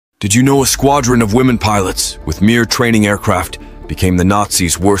Did you know a squadron of women pilots with mere training aircraft became the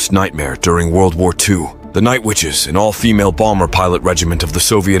Nazis' worst nightmare during World War II? The Night Witches, an all-female bomber pilot regiment of the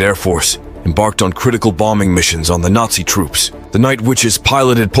Soviet Air Force, embarked on critical bombing missions on the Nazi troops. The Night Witches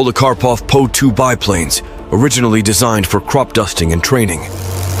piloted Polikarpov Po-2 biplanes, originally designed for crop dusting and training.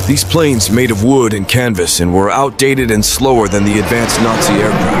 These planes, made of wood and canvas, and were outdated and slower than the advanced Nazi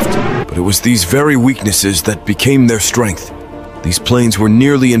aircraft. But it was these very weaknesses that became their strength. These planes were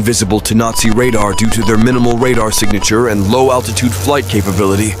nearly invisible to Nazi radar due to their minimal radar signature and low-altitude flight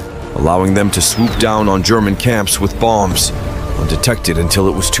capability, allowing them to swoop down on German camps with bombs, undetected until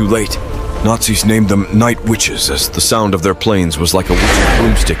it was too late. Nazis named them Night Witches, as the sound of their planes was like a witch's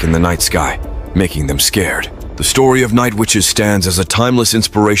broomstick in the night sky, making them scared. The story of Night Witches stands as a timeless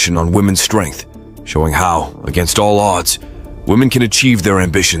inspiration on women's strength, showing how, against all odds, women can achieve their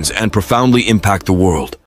ambitions and profoundly impact the world.